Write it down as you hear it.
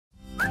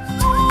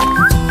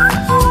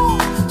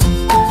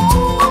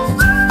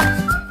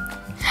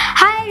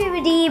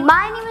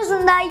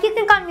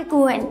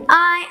Niku and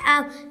I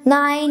am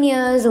 9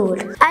 years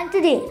old, and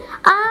today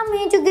I am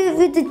here to give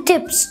you the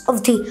tips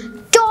of the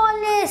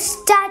tallest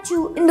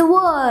statue in the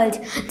world,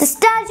 the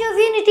Statue of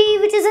Unity,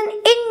 which is in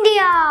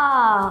India.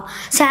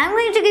 So I am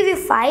going to give you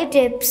 5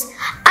 tips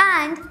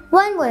and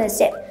one bonus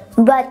tip.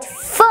 But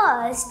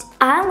first,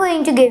 I am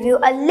going to give you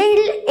a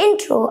little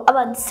intro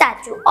about the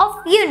Statue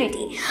of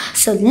Unity.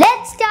 So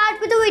let's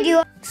start with the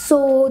video.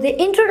 So the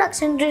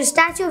introduction to the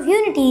Statue of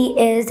Unity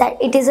is that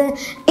it is an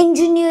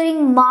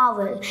engineering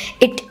marvel.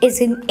 It is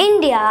in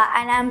India,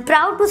 and I am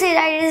proud to say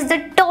that it is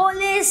the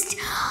tallest,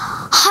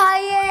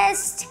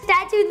 highest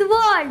statue in the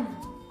world.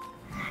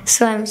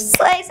 So I am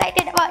so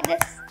excited about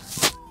this.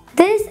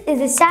 This is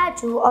a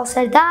statue of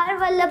Sardar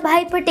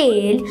Vallabhai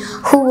Patel,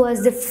 who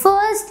was the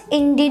first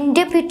Indian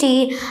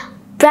Deputy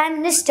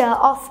Prime Minister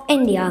of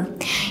India.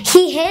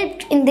 He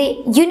helped in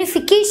the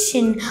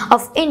unification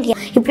of India.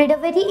 He played a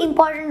very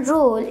important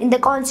role in the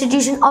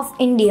Constitution of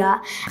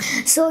India.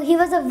 So he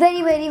was a very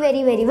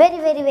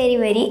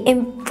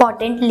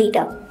important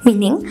leader.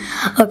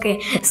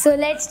 Okay, so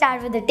let's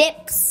start with the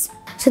tips.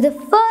 So the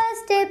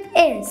first tip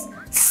is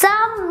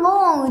some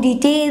more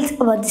details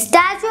about the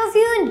Statue of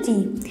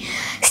Unity.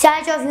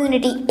 Statue of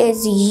Unity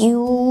is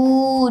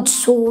huge,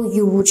 so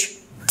huge.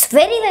 It's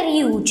very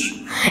huge.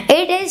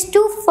 It is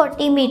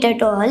 240 meter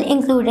tall,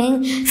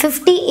 including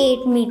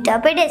 58 meter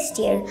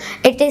pedestal.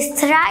 It is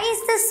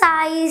thrice the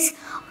size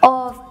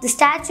of the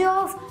Statue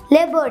of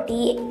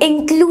Liberty,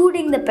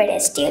 including the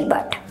pedestal.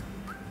 But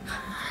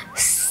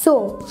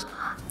so,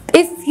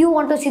 if you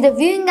want to see the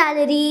viewing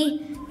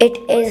gallery, it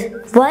is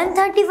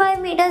 135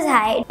 meters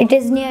high. It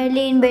is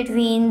nearly in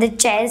between the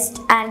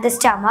chest and the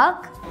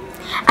stomach,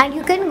 and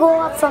you can go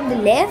up from the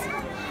lift.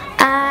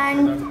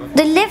 And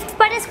the lift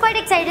part is quite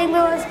exciting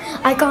because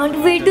I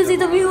can't wait to see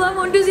the view. I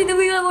want to see the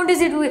view. I want to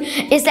see the view.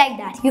 It's like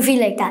that. You feel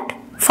like that.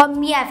 For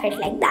me, I felt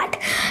like that.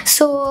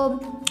 So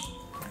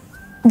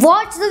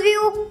watch the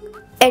view,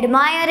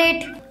 admire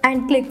it,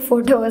 and click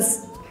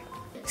photos.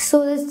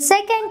 So the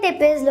second tip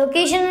is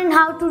location and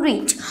how to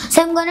reach.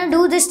 So I'm gonna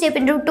do this tip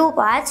into 2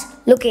 parts: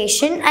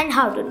 location and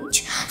how to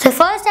reach. So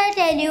first I'll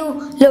tell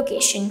you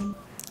location.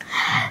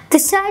 The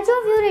Statue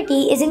of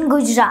Unity is in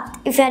Gujarat.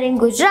 If you are in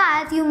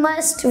Gujarat, you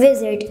must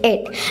visit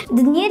it.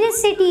 The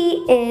nearest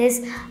city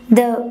is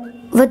the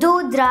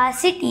Vadodara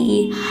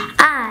city,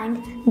 and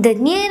the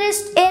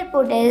nearest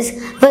airport is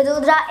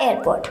Vadodara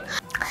Airport.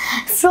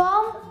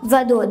 From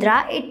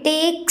Vadodara, it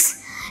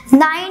takes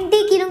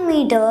 90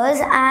 kilometers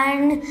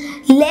and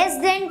less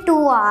than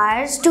 2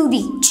 hours to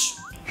reach.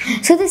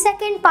 So the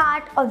second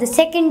part of the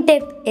second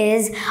tip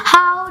is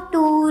how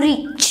to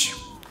reach.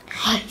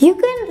 You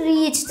can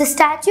reach the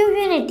Statue of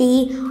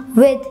Unity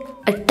with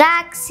a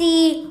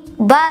taxi,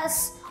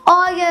 bus,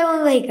 or your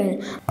own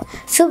vehicle.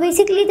 So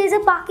basically there's a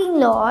parking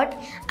lot,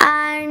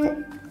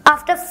 and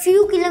after a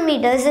few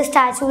kilometers the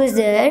statue is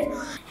there.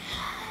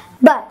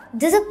 But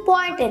there's a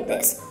point in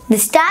this. The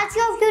Statue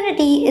of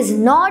Unity is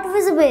not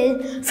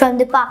visible from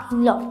the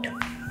parking lot.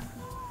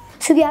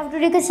 So you have to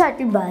take a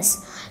shuttle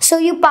bus. So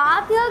you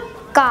park your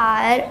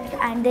car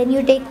and then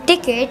you take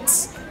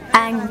tickets,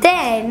 and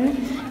then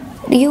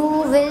you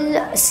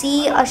will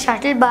see a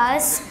shuttle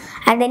bus,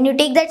 and then you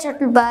take that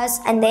shuttle bus,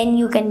 and then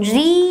you can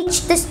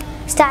reach the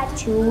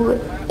statue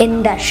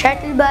in the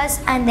shuttle bus,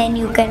 and then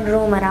you can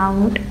roam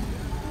around.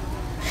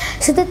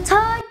 So the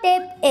third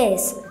tip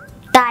is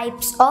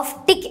types of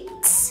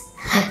tickets.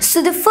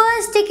 So the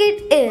first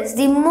ticket is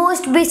the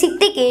most basic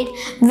ticket,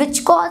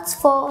 which costs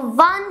for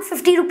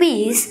 150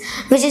 rupees,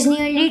 which is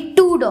nearly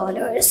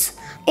 $2.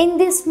 In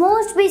this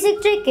most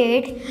basic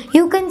ticket,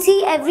 you can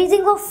see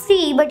everything for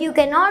free, but you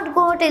cannot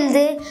go till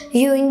the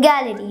viewing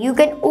gallery. You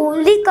can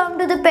only come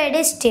to the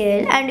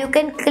pedestal and you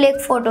can click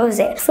photos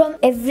there. From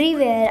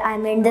everywhere, I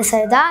mean the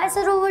Sardar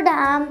Sarovar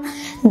Dam,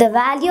 the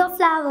Valley of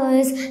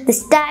Flowers, the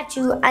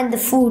statue, and the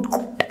food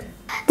court.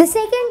 The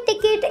second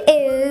ticket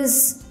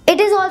is,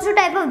 it is also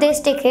type of this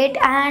ticket,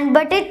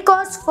 but it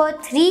costs for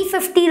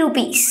 350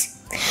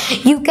 rupees.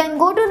 You can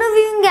go to the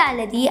viewing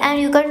gallery and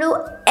you can do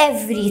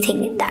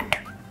everything in that.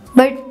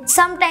 But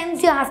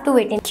sometimes you have to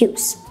wait in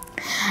queues.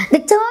 The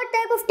third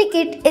type of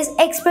ticket is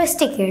express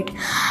ticket.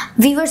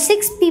 We were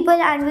 6 people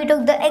and we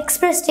took the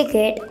express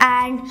ticket,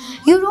 and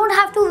you don't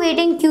have to wait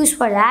in queues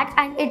for that,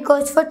 and it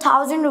costs for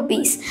 1000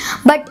 rupees.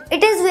 But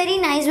it is very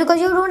nice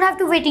because you don't have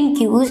to wait in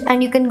queues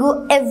and you can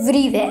go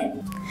everywhere.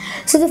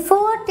 So the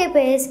fourth tip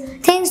is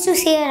things to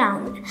see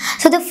around.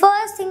 So the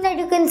first thing that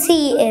you can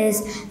see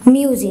is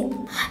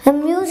museum. The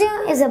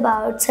museum is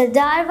about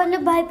Sardar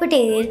Vallabhai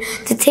Patel,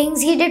 the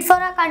things he did for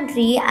our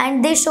country,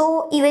 and they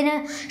show even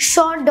a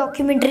short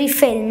documentary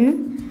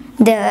film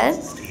there.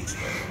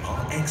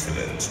 Are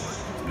excellent,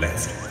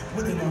 blessed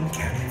with an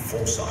uncanny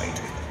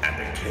foresight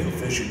and a clear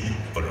vision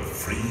for a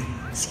free,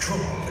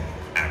 strong,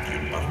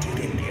 and united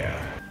India.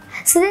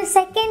 So the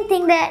second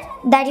thing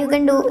that you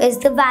can do is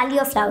the Valley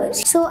of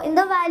Flowers. So in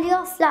the Valley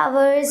of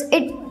Flowers,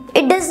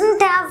 it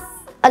doesn't have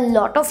a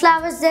lot of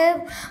flowers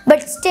there,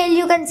 but still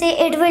you can say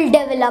it will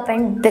develop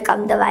and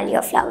become the Valley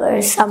of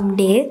Flowers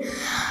someday.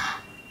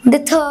 The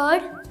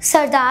third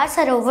Sardar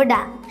Sarovar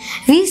Dam.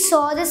 We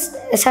saw this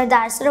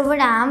Sardar Sarovar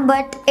Dam,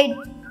 but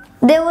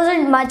there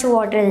wasn't much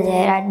water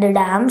there at the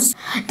dams.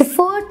 The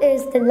fourth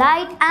is the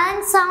light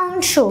and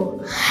sound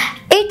show.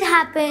 It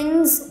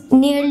happens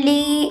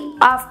nearly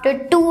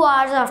after 2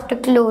 hours after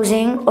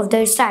closing of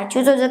the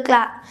statue. So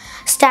the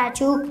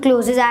statue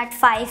closes at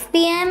 5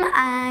 p.m.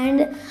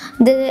 and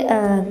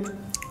the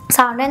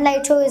sound and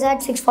light show is at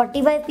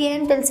 6:45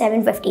 p.m. till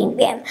 7:15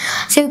 p.m.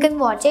 So you can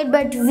watch it,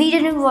 but we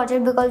didn't watch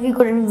it because we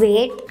couldn't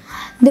wait.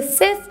 The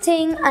fifth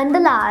thing and the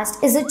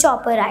last is a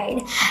chopper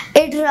ride.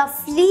 It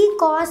roughly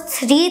costs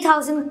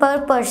 3,000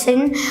 per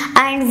person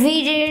and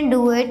we didn't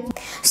do it.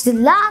 So the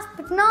last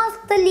but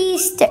not the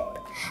least tip,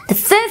 the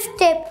fifth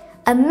tip,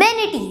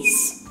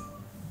 amenities.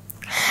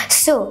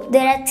 So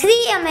there are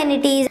 3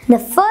 amenities. The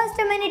first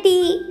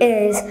amenity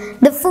is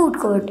the food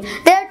court.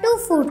 There are 2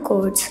 food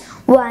courts.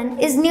 One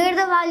is near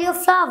the Valley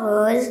of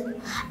Flowers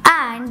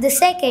and the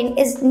second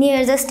is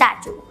near the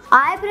statue.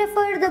 I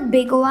prefer the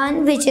big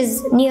one, which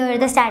is near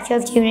the Statue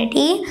of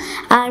Unity,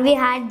 and we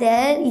had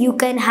there, you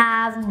can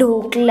have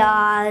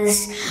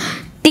doklas,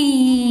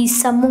 tea,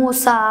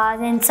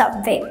 samosas and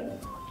Subway,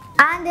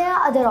 and there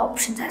are other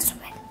options as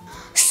well.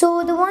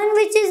 So the one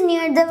which is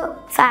near the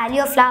Valley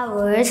of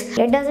Flowers,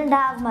 it doesn't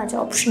have much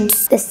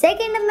options. The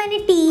second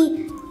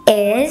amenity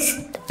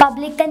is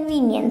public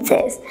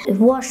conveniences.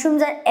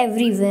 Washrooms are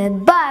everywhere,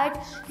 but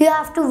you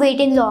have to wait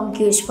in long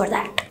queues for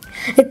that.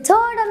 The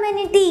third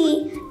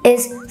amenity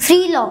is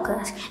free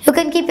lockers. You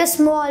can keep your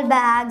small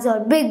bags or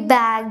big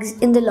bags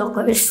in the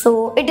lockers,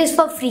 so it is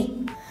for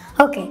free.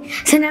 Okay,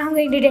 so now I'm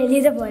going to tell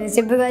you the bonus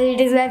tip because it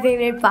is my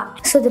favorite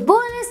part. So the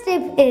bonus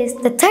tip is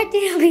the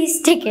 30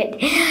 rupees ticket.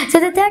 So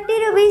the 30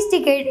 rupees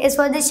ticket is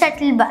for the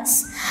shuttle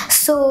bus.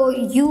 So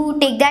you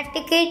take that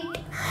ticket,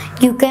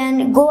 you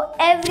can go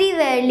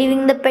everywhere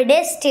leaving the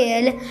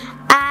pedestal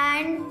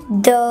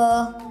and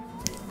the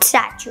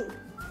statue.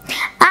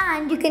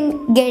 And you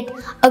can get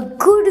a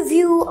good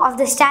view of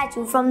the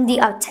statue from the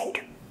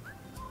outside.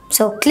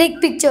 So click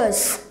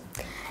pictures,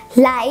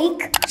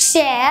 like,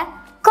 share,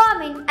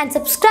 comment and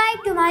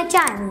subscribe to my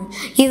channel.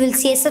 You will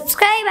see a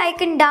subscribe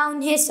icon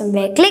down here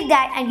somewhere. Click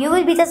that and you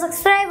will be the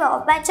subscriber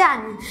of my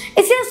channel.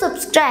 If you're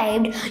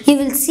subscribed, you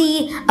will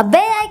see a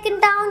bell icon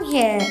down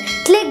here.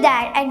 Click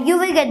that and you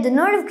will get the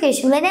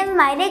notification whenever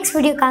my next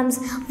video comes.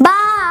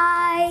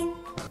 Bye.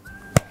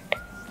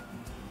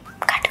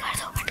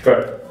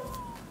 Cut.